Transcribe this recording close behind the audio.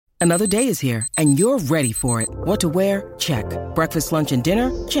Another day is here, and you're ready for it. What to wear? Check. Breakfast, lunch, and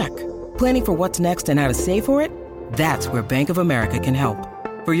dinner? Check. Planning for what's next and how to save for it? That's where Bank of America can help.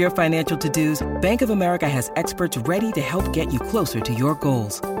 For your financial to-dos, Bank of America has experts ready to help get you closer to your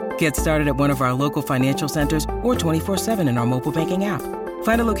goals. Get started at one of our local financial centers or 24/7 in our mobile banking app.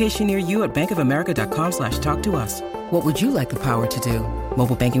 Find a location near you at bankofamerica.com/talktous. What would you like the power to do?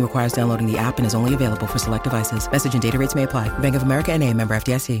 Mobile banking requires downloading the app and is only available for select devices. Message and data rates may apply. Bank of America N.A., member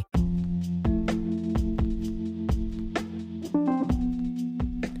FDIC.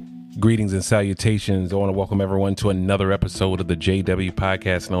 Greetings and salutations. I want to welcome everyone to another episode of the JW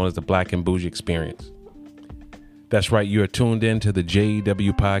podcast known as the Black and Bougie Experience. That's right. You are tuned in to the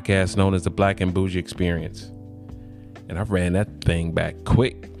JW podcast known as the Black and Bougie Experience. And I ran that thing back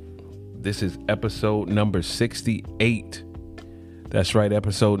quick. This is episode number 68. That's right.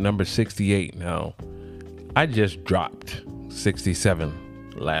 Episode number 68. Now, I just dropped 67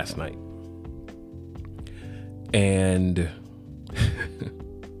 last night. And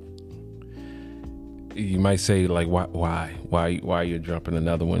you might say, like, why are you dropping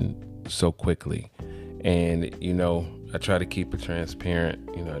another one so quickly? And, you know, I try to keep it transparent.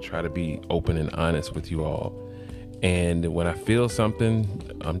 You know, I try to be open and honest with you all. And when I feel something,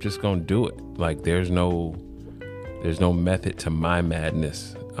 I'm just going to do it. Like, there's no method to my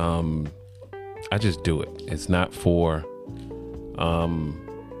madness. I just do it. It's not for, I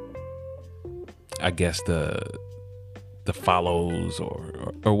guess the follows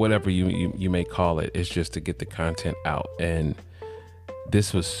or whatever you may call it. It's just to get the content out. And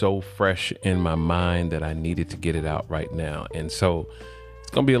this was so fresh in my mind that I needed to get it out right now. And so it's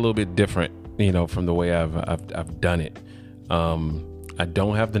going to be a little bit different, you know, from the way I've done it. I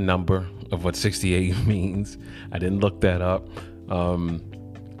don't have the number of what 68 means. I didn't look that up.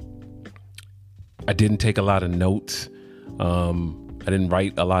 I didn't take a lot of notes. I didn't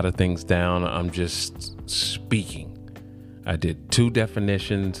write a lot of things down. I'm just speaking. I did 2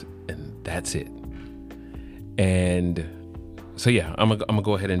 definitions and that's it. And so, yeah, I'm gonna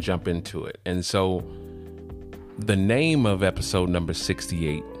go ahead and jump into it. And so the name of episode number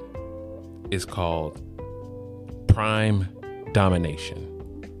 68 is called Prime Domination.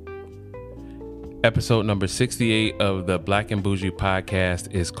 Episode number 68 of the Black and Bougie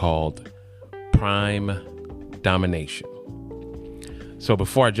podcast is called Prime Domination. So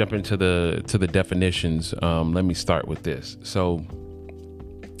before I jump into the definitions, let me start with this. So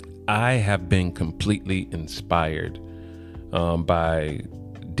I have been completely inspired by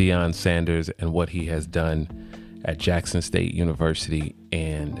Deion Sanders and what he has done at Jackson State University,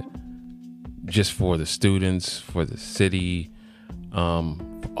 and just for the students, for the city, for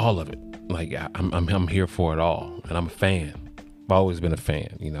all of it. Like, I'm here for it all, and I'm a fan. I've always been a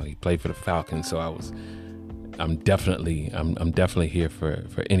fan. You know, he played for the Falcons, so I'm definitely here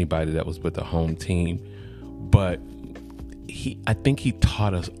for anybody that was with the home team. But I think he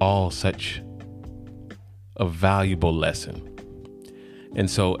taught us all such a valuable lesson. And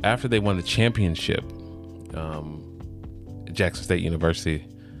so after they won the championship at Jackson State University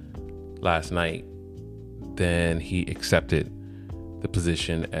last night, then he accepted the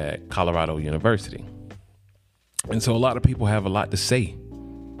position at Colorado University. And so a lot of people have a lot to say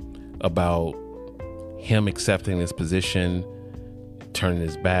about him accepting this position, turning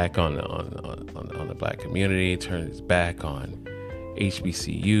his back on the Black community, turning his back on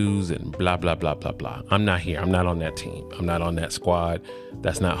HBCUs and blah, blah, blah, blah, blah. I'm not here. I'm not on that team. I'm not on that squad.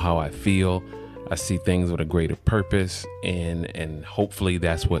 That's not how I feel. I see things with a greater purpose, and hopefully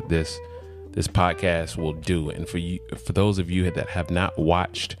that's what this podcast will do. And for those of you that have not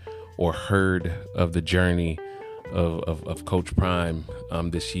watched or heard of the journey of Coach Prime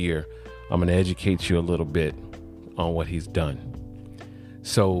this year, I'm going to educate you a little bit on what he's done.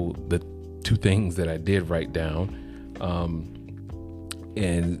 So the 2 things that I did write down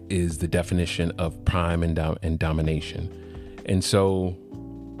and is the definition of prime and domination. And so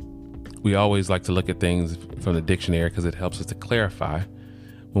we always like to look at things from the dictionary because it helps us to clarify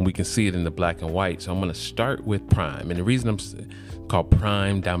when we can see it in the black and white. So I'm going to start with prime. And the reason I'm called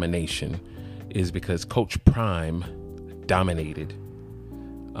prime domination is because Coach Prime dominated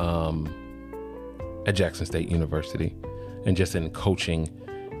at Jackson State University and just in coaching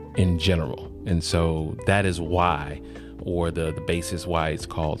in general. And so that is why, or the basis why it's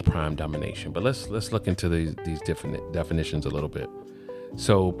called prime domination. But let's look into these different definitions a little bit.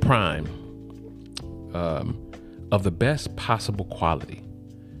 So prime, of the best possible quality,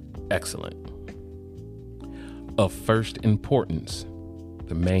 excellent. Of first importance,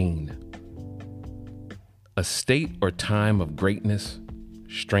 the main. A state or time of greatness,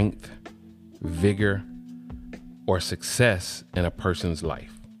 strength, vigor, or success in a person's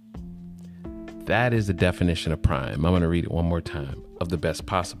life. That is the definition of prime. I'm going to read it one more time. Of the best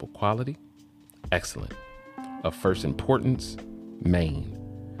possible quality, excellent. Of first importance, main.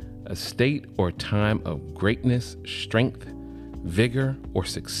 A state or time of greatness, strength, vigor, or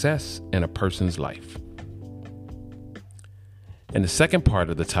success in a person's life. And the second part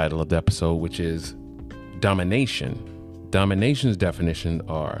of the title of the episode, which is domination. Domination's definition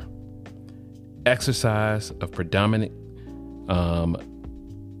are exercise of predominant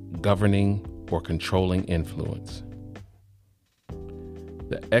governing or controlling influence.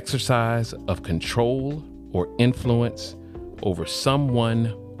 The exercise of control or influence over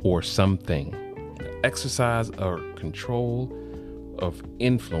someone or something. The exercise or control of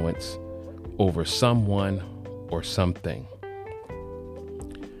influence over someone or something.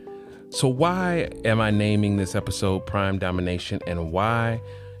 So why am I naming this episode Prime Domination, and why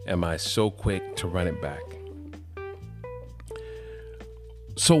am I so quick to run it back?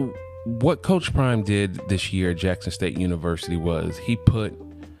 So what Coach Prime did this year at Jackson State University was he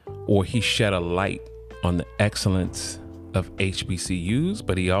shed a light on the excellence of HBCUs,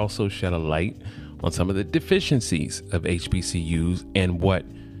 but he also shed a light on some of the deficiencies of HBCUs and what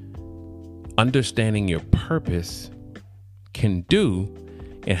understanding your purpose can do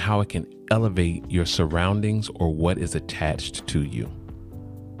and how it can elevate your surroundings or what is attached to you.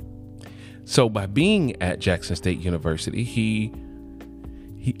 So by being at Jackson State University, he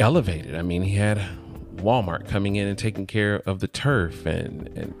elevated. I mean, he had Walmart coming in and taking care of the turf,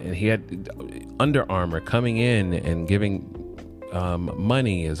 and he had Under Armour coming in and giving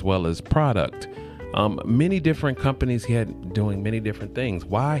money as well as product. Many different companies he had doing many different things.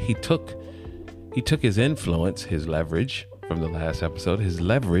 Why? He took his influence, his leverage from the last episode, his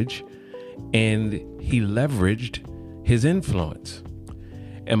leverage, and he leveraged his influence.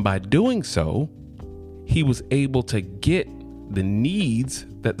 And by doing so, he was able to get the needs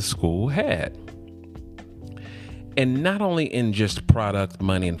that the school had. And not only in just product,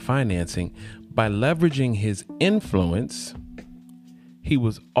 money, and financing, by leveraging his influence, he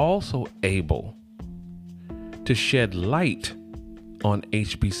was also able to shed light on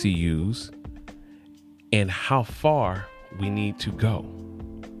HBCUs and how far we need to go.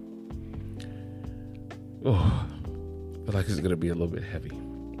 Oh, I feel like it's going to be a little bit heavy.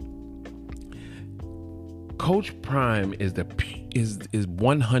 Coach Prime is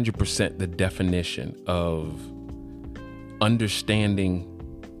 100% the definition of understanding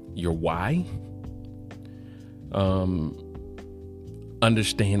your why,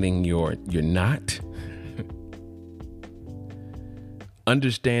 understanding your not,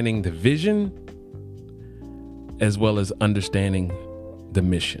 understanding the vision, as well as understanding the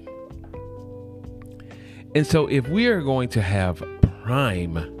mission. And so if we are going to have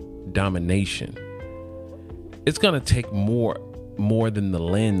prime domination, it's going to take more than the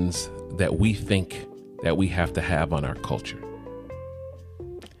lens that we think that we have to have on our culture.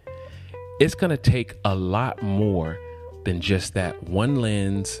 It's going to take a lot more than just that one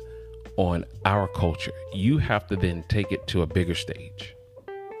lens on our culture. You have to then take it to a bigger stage.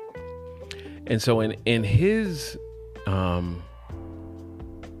 And so in his, for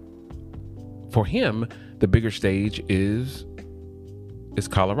him, the bigger stage is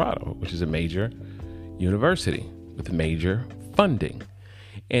Colorado, which is a major university with major funding.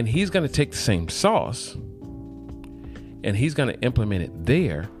 And he's going to take the same sauce and he's going to implement it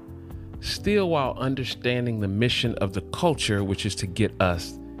there, still while understanding the mission of the culture, which is to get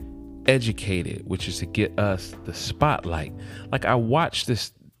us educated, which is to get us the spotlight. Like I watched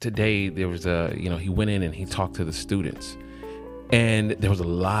this today, there was he went in and he talked to the students, and there was a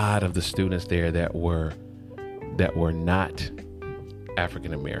lot of the students there that were not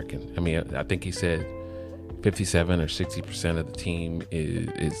African American. I mean, I think he said 57 or 60% of the team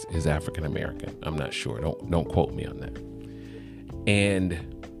is African American. I'm not sure. Don't quote me on that. And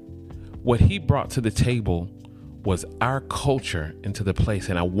what he brought to the table was our culture into the place.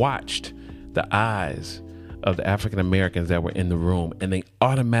 And I watched the eyes of the African Americans that were in the room, and they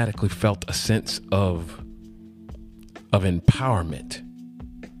automatically felt a sense of empowerment.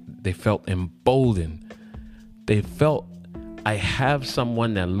 They felt emboldened. They felt, I have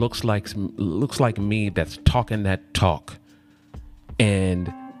someone that looks like me that's talking that talk,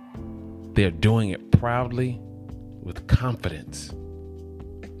 and they're doing it proudly with confidence.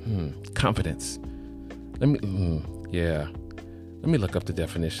 Confidence. Let me look up the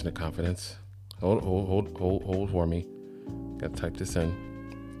definition of confidence. Hold for me. Gotta type this in.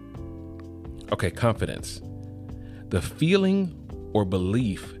 Okay, confidence. The feeling or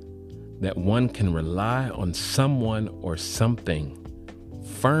belief that one can rely on someone or something,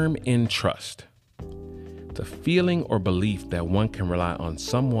 firm in trust. It's the feeling or belief that one can rely on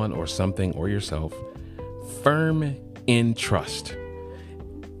someone or something or yourself, firm in trust.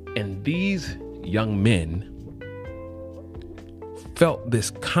 And these young men felt this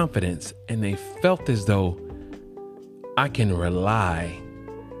confidence, and they felt as though I can rely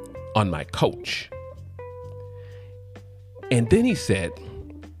on my coach. And then he said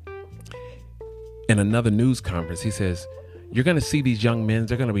in another news conference, he says, you're going to see these young men,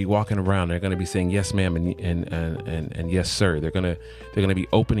 they're going to be walking around. They're going to be saying, yes, ma'am. And yes, sir. They're going to be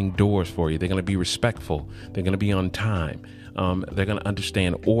opening doors for you. They're going to be respectful. They're going to be on time. They're going to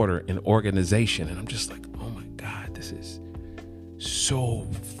understand order and organization. And I'm just like, oh my God, this is so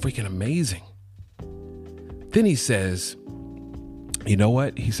freaking amazing. Then he says, you know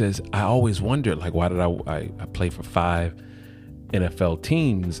what? He says, I always wondered, like, why did I play for 5 NFL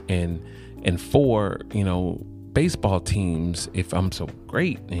teams and 4, baseball teams if I'm so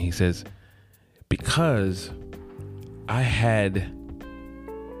great? And he says, because I had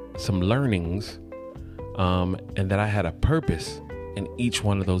some learnings and that I had a purpose in each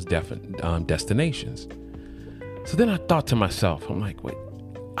one of those destinations. So then I thought to myself, I'm like, wait,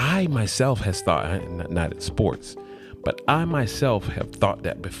 I myself has thought, not in sports, but I myself have thought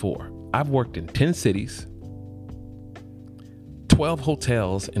that before. I've worked in 10 cities, 12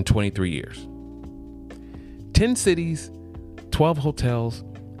 hotels in 23 years. 10 cities, 12 hotels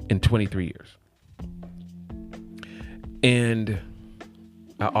in 23 years. And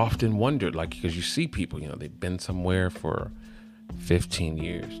I often wondered, like, because you see people, they've been somewhere for 15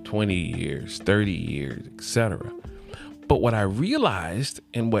 years, 20 years, 30 years, etc. But what I realized,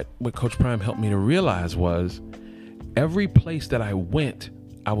 and what Coach Prime helped me to realize, was every place that I went,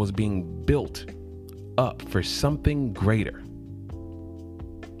 I was being built up for something greater.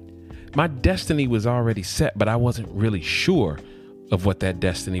 My destiny was already set, but I wasn't really sure of what that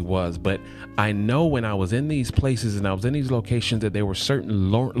destiny was. But I know when I was in these places and I was in these locations that there were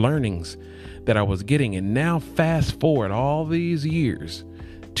certain learnings that I was getting. And now fast forward all these years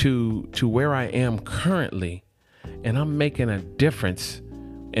to where I am currently, and I'm making a difference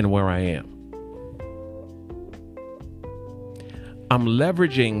in where I am. I'm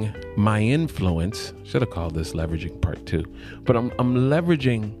leveraging my influence. Should have called this leveraging part 2, but I'm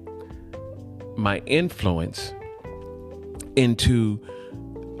leveraging my influence into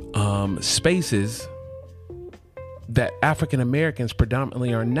spaces that African Americans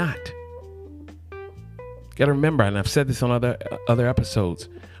predominantly are not. Got to remember, and I've said this on other episodes,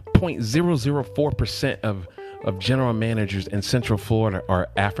 0.004% of general managers in Central Florida are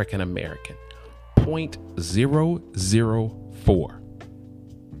African American. 0.004.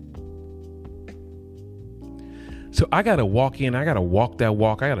 So I got to walk in, I got to walk that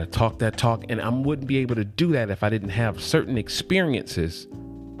walk, I got to talk that talk, and I wouldn't be able to do that if I didn't have certain experiences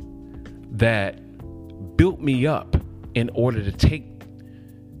that built me up in order to take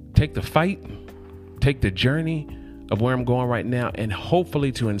the fight, take the journey of where I'm going right now, and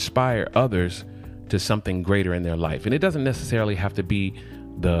hopefully to inspire others to something greater in their life. And it doesn't necessarily have to be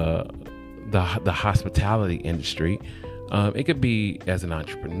the hospitality industry. It could be as an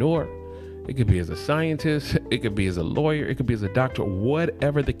entrepreneur. It could be as a scientist, it could be as a lawyer, it could be as a doctor,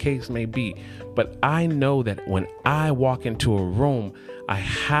 whatever the case may be. But I know that when I walk into a room, I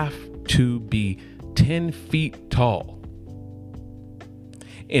have to be 10 feet tall.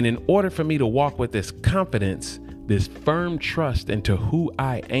 And in order for me to walk with this confidence, this firm trust into who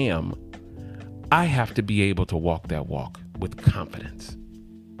I am, I have to be able to walk that walk with confidence.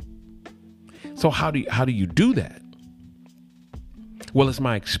 So how do you do that? Well, it's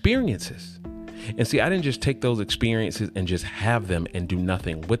my experiences. And see, I didn't just take those experiences and just have them and do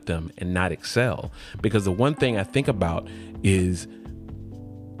nothing with them and not excel. Because the one thing I think about is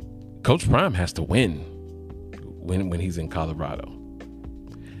Coach Prime has to win when he's in Colorado.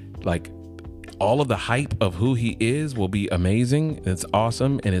 Like, all of the hype of who he is will be amazing. It's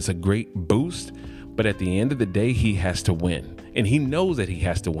awesome. And it's a great boost. But at the end of the day, he has to win. And he knows that he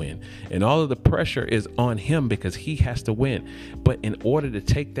has to win. And all of the pressure is on him because he has to win. But in order to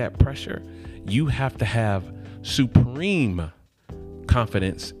take that pressure, you have to have supreme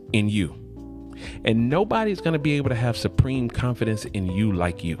confidence in you. And nobody's going to be able to have supreme confidence in you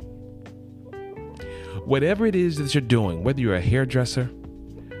like you. Whatever it is that you're doing, whether you're a hairdresser,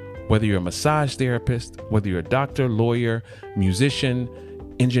 whether you're a massage therapist, whether you're a doctor, lawyer, musician,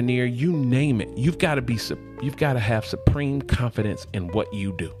 engineer, you name it, you've got to have supreme confidence in what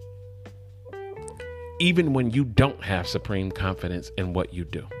you do. Even when you don't have supreme confidence in what you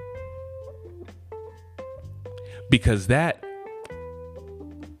do. Because that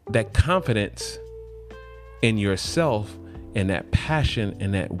confidence in yourself and that passion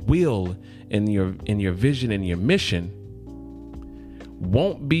and that will and your vision and your mission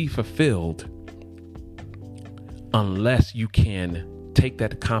won't be fulfilled unless you can take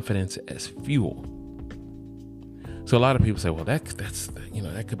that confidence as fuel. So a lot of people say, well, that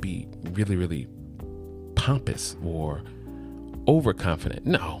could be really, really pompous or overconfident.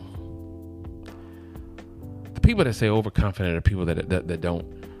 No. The people that say overconfident are people that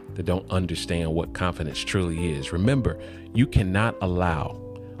don't understand what confidence truly is. Remember, you cannot allow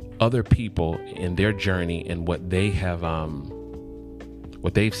other people in their journey and what they have,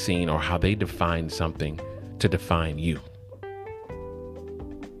 what they've seen or how they define something to define you.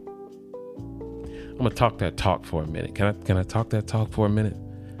 I'm gonna talk that talk for a minute. Can I talk that talk for a minute?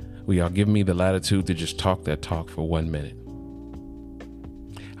 Will y'all give me the latitude to just talk that talk for 1 minute?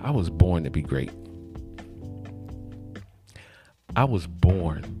 I was born to be great. I was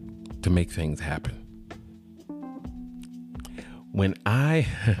born to make things happen. When I,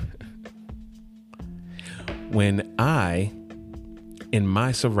 in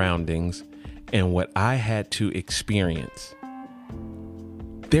my surroundings and what I had to experience,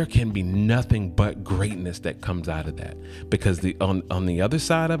 there can be nothing but greatness that comes out of that, because on the other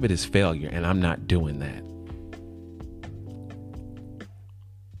side of it is failure, and I'm not doing that.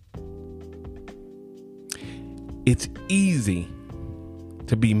 It's easy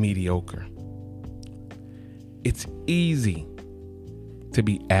to be mediocre. It's easy to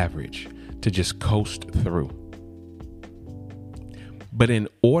be average, to just coast through. But in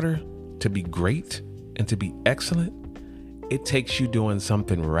order to be great and to be excellent, it takes you doing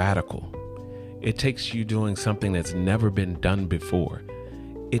something radical. It takes you doing something that's never been done before.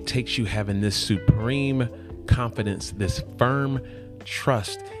 It takes you having this supreme confidence, this firm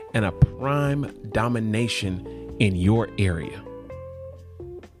trust, and a prime domination in your area.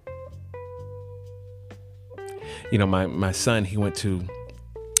 You know, my son wants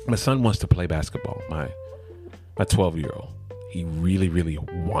to play basketball. My 12-year-old, he really, really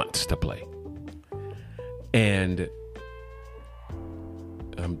wants to play. And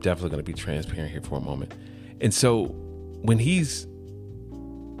I'm definitely going to be transparent here for a moment. And so when he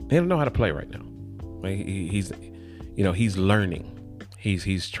don't know how to play right now. He's learning.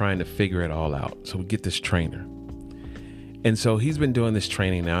 He's trying to figure it all out. So we get this trainer. And so he's been doing this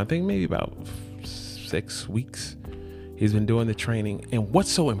training now, I think maybe about 6 weeks. He's been doing the training. And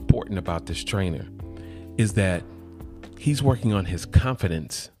what's so important about this trainer is that he's working on his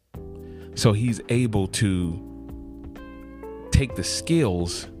confidence. So he's able to take the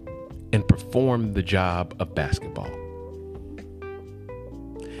skills and perform the job of basketball.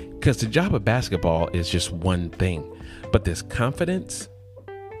 Because the job of basketball is just one thing, but this confidence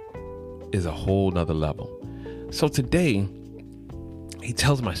is a whole nother level. So today he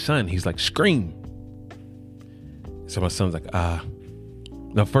tells my son, he's like, scream. So my son's like,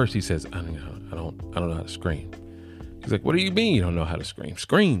 no, first he says, I don't know how to scream. He's like, what do you mean you don't know how to scream?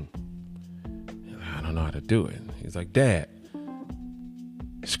 Scream. I don't know how to do it. He's like, Dad,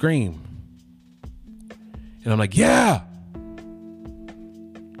 scream. And I'm like, yeah.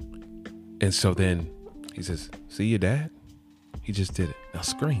 And so then he says, see your dad? He just did it. Now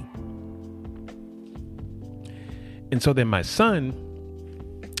scream. And so then my son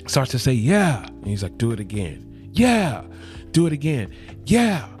starts to say, yeah. And he's like, do it again. Yeah. Do it again.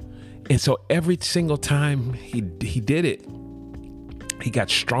 Yeah. And so every single time he did it, he got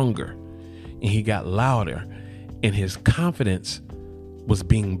stronger and he got louder, and his confidence was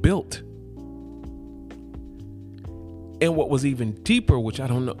being built. And what was even deeper, which I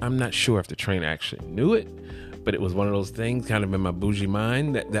don't know, I'm not sure if the trainer actually knew it, but it was one of those things kind of in my bougie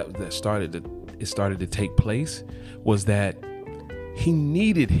mind that started to take place, was that he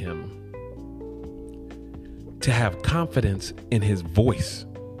needed him to have confidence in his voice.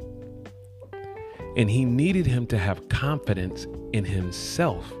 And he needed him to have confidence in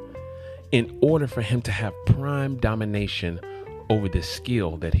himself in order for him to have prime domination over the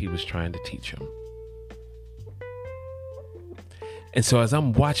skill that he was trying to teach him. And so as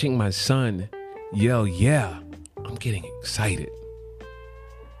I'm watching my son yell, yeah, I'm getting excited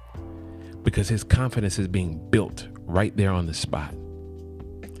because his confidence is being built right there on the spot.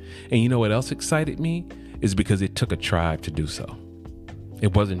 And you know what else excited me? Is because it took a tribe to do so.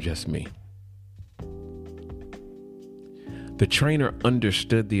 It wasn't just me. The trainer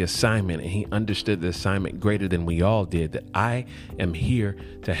understood the assignment, and he understood the assignment greater than we all did, that I am here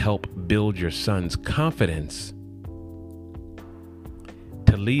to help build your son's confidence,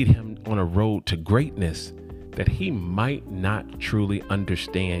 to lead him on a road to greatness that he might not truly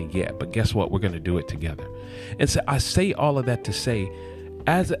understand yet. But guess what? We're going to do it together. And so I say all of that to say,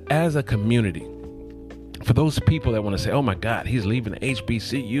 as a community, For those people that want to say, oh my God, he's leaving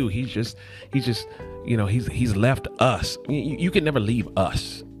HBCU. He's just, he's left us. You can never leave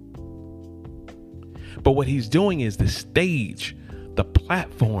us. But what he's doing is the stage, the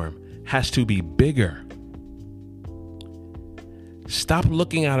platform has to be bigger. Stop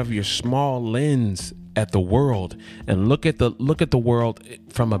looking out of your small lens at the world and look at the world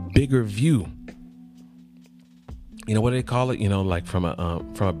from a bigger view. You know what they call it? Like from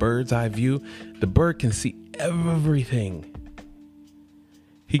a bird's eye view. The bird can see everything.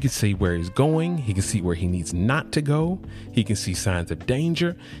 He can see where he's going. He can see where he needs not to go. He can see signs of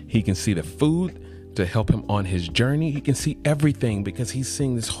danger. He can see the food to help him on his journey. He can see everything because he's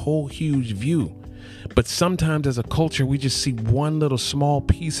seeing this whole huge view. But sometimes as a culture, we just see one little small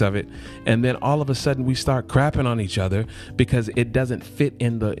piece of it, and then all of a sudden we start crapping on each other because it doesn't fit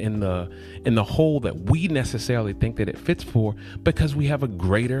in the hole that we necessarily think that it fits for, because we have a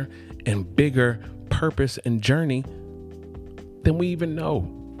greater and bigger purpose and journey than we even know.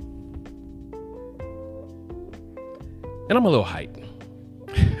 And I'm a little hyped.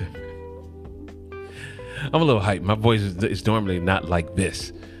 My voice is normally not like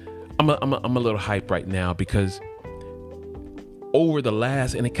this. I'm a little hype right now because over the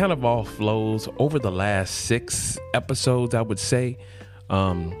last, and it kind of all flows over the last 6 episodes, I would say,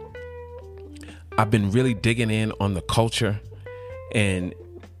 I've been really digging in on the culture and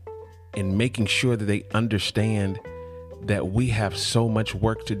making sure that they understand that we have so much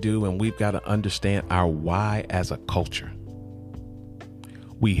work to do, and we've got to understand our why as a culture.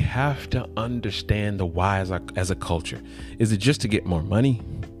 We have to understand the why as a culture. Is it just to get more money?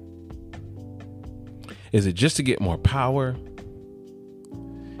 Is it just to get more power?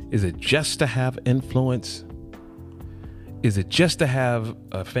 Is it just to have influence? Is it just to have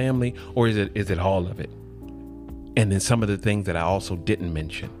a family? Or is it all of it? And then some of the things that I also didn't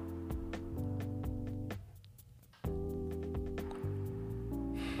mention.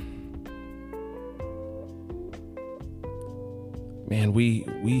 Man,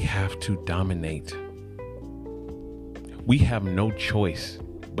 we have to dominate. We have no choice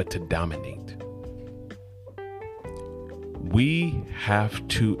but to dominate. We have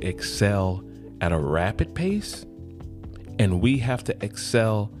to excel at a rapid pace, and we have to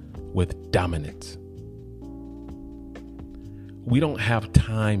excel with dominance. We don't have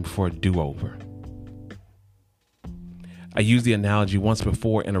time for a do-over. I used the analogy once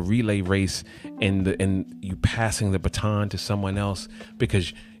before in a relay race, and you passing the baton to someone else,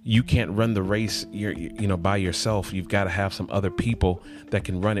 because you can't run the race by yourself. You've got to have some other people that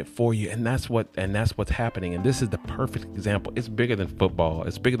can run it for you, and that's what's happening. And this is the perfect example. It's bigger than football.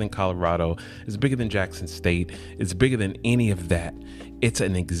 It's bigger than Colorado. It's bigger than Jackson State. It's bigger than any of that. It's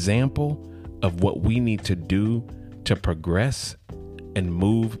an example of what we need to do to progress and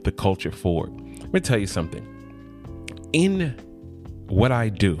move the culture forward. Let me tell you something. In what I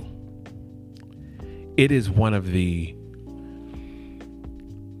do, it is one of the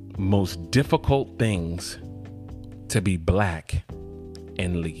most difficult things to be Black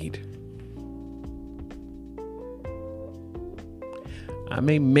and lead. I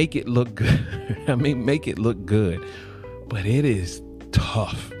may make it look good. But it is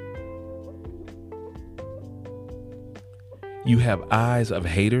tough. You have eyes of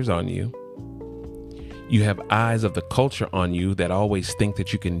haters on you. You have eyes of the culture on you that always think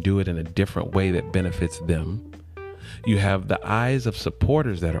that you can do it in a different way that benefits them. You have the eyes of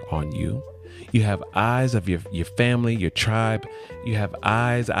supporters that are on you. You have eyes of your family, your tribe. You have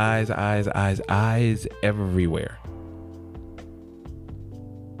eyes everywhere.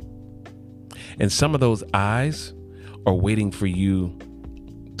 And some of those eyes are waiting for you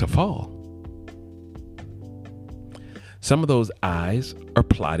to fall. Some of those eyes are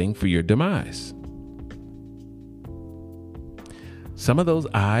plotting for your demise. Some of those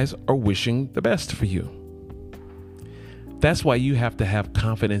eyes are wishing the best for you. That's why you have to have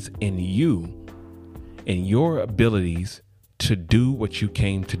confidence in you and your abilities to do what you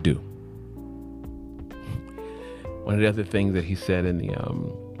came to do. One of the other things that he said in the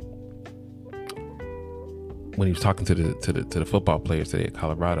when he was talking to the football players today at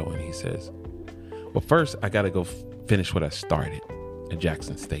Colorado, and he says, "Well, first I got to go finish what I started at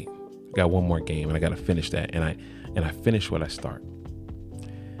Jackson State. I got one more game, and I got to finish that, and I finished what I start.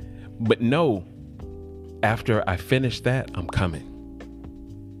 But no, after I finish that, I'm coming."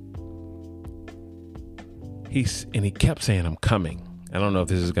 He kept saying, "I'm coming." I don't know if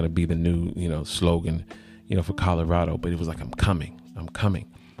this is going to be the new, slogan, for Colorado, but it was like, I'm coming.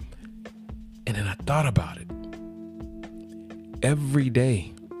 And then I thought about it. Every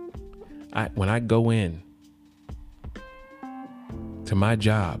day, when I go in to my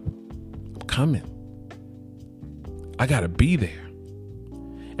job, I'm coming. I got to be there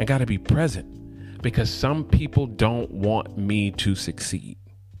and got to be present because some people don't want me to succeed.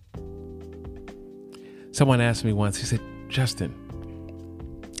 Someone asked me once, he said, Justin,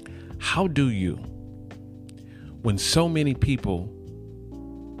 how do you, when so many people,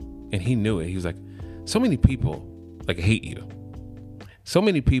 and he knew it, he was like, so many people like hate you. So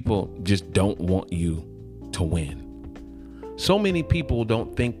many people just don't want you to win. So many people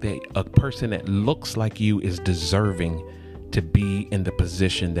don't think that a person that looks like you is deserving to be in the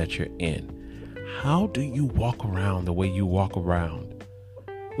position that you're in. How do you walk around the way you walk around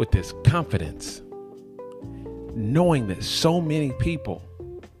with this confidence, knowing that so many people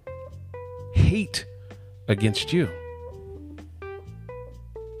hate against you?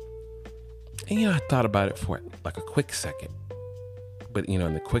 And, I thought about it for like a quick second. But,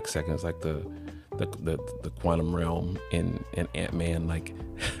 in the quick second, it's like the quantum realm in Ant-Man. Like,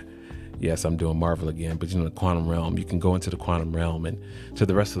 yes, I'm doing Marvel again, but, the quantum realm, you can go into the quantum realm, and to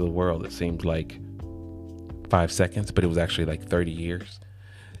the rest of the world, it seemed like 5 seconds, but it was actually like 30 years.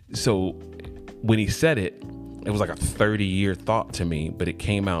 So when he said it, it was like a 30-year thought to me, but it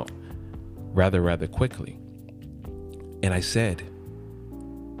came out rather quickly. And I said,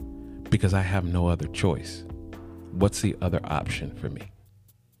 because I have no other choice. What's the other option for me?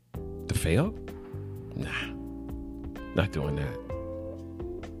 To fail? Nah, not doing that.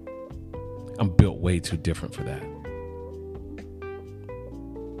 I'm built way too different for that.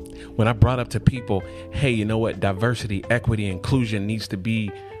 When I brought up to people, hey, you know what? Diversity, equity, inclusion needs to be,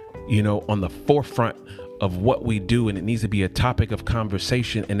 on the forefront of what we do, and it needs to be a topic of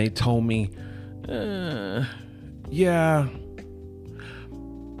conversation. And they told me, yeah,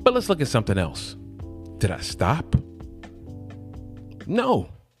 but let's look at something else. Did I stop? No.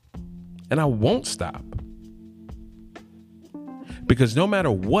 And I won't stop. Because no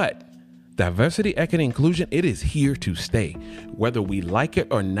matter what, diversity, equity, inclusion, it is here to stay. Whether we like it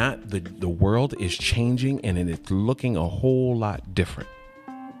or not, the world is changing and it's looking a whole lot different.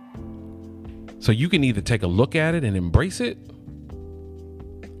 So you can either take a look at it and embrace it,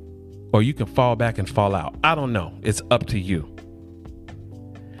 or you can fall back and fall out. I don't know. It's up to you.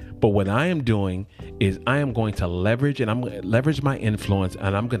 But what I am doing is I am going to leverage my influence,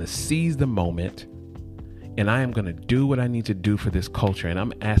 and I'm going to seize the moment, and I am going to do what I need to do for this culture. And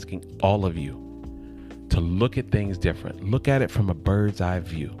I'm asking all of you to look at things different. Look at it from a bird's eye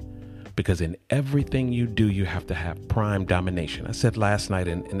view, because in everything you do, you have to have prime domination. I said last night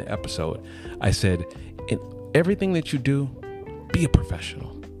in the episode, I said, in everything that you do, be a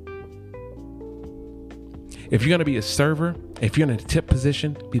professional. If you're going to be a server, if you're in a tip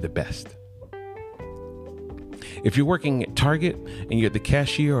position, be the best. If you're working at Target and you're the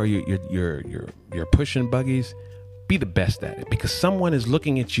cashier or you're pushing buggies, be the best at it, because someone is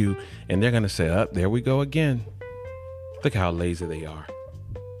looking at you and they're going to say, oh, there we go again. Look how lazy they are.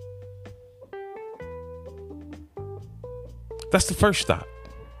 That's the first stop.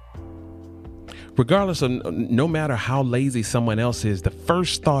 Regardless of, no matter how lazy someone else is, the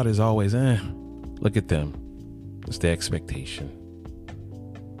first thought is always, look at them. It's the expectation.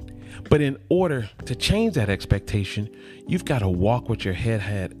 But in order to change that expectation, you've got to walk with your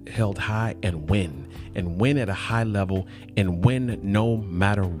head held high and win at a high level, and win no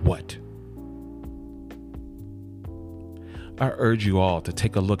matter what. I urge you all to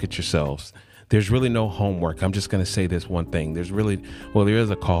take a look at yourselves. There's really no homework. I'm just going to say this one thing. There is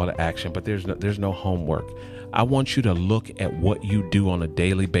a call to action, but there's no homework. I want you to look at what you do on a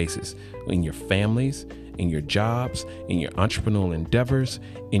daily basis in your families, in your jobs, in your entrepreneurial endeavors,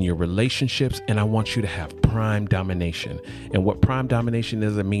 in your relationships, and I want you to have prime domination. And what prime domination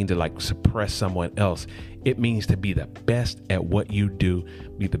doesn't mean to suppress someone else. It means to be the best at what you do,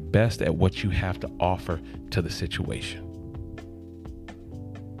 be the best at what you have to offer to the situation.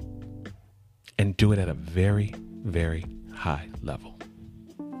 And do it at a very, very high level.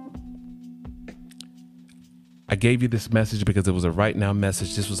 I gave you this message because it was a right now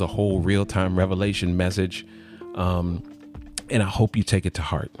message. This was a whole real-time revelation message. And I hope you take it to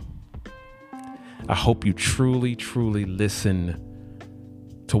heart. I hope you truly, truly listen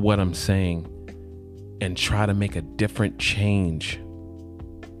to what I'm saying and try to make a different change.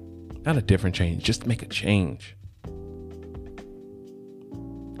 Not a different change, just make a change.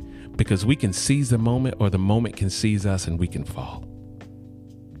 Because we can seize the moment, or the moment can seize us, and we can fall.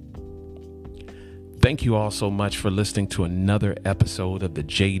 Thank you all so much for listening to another episode of the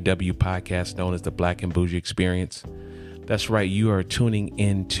JW podcast, known as the Black and Bougie Experience. That's right. You are tuning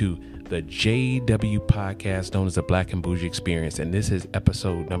into the JW podcast, known as the Black and Bougie Experience. And this is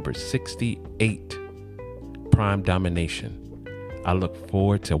episode number 68, Prime Domination. I look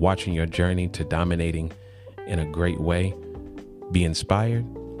forward to watching your journey to dominating in a great way. Be inspired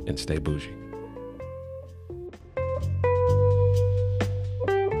and stay bougie.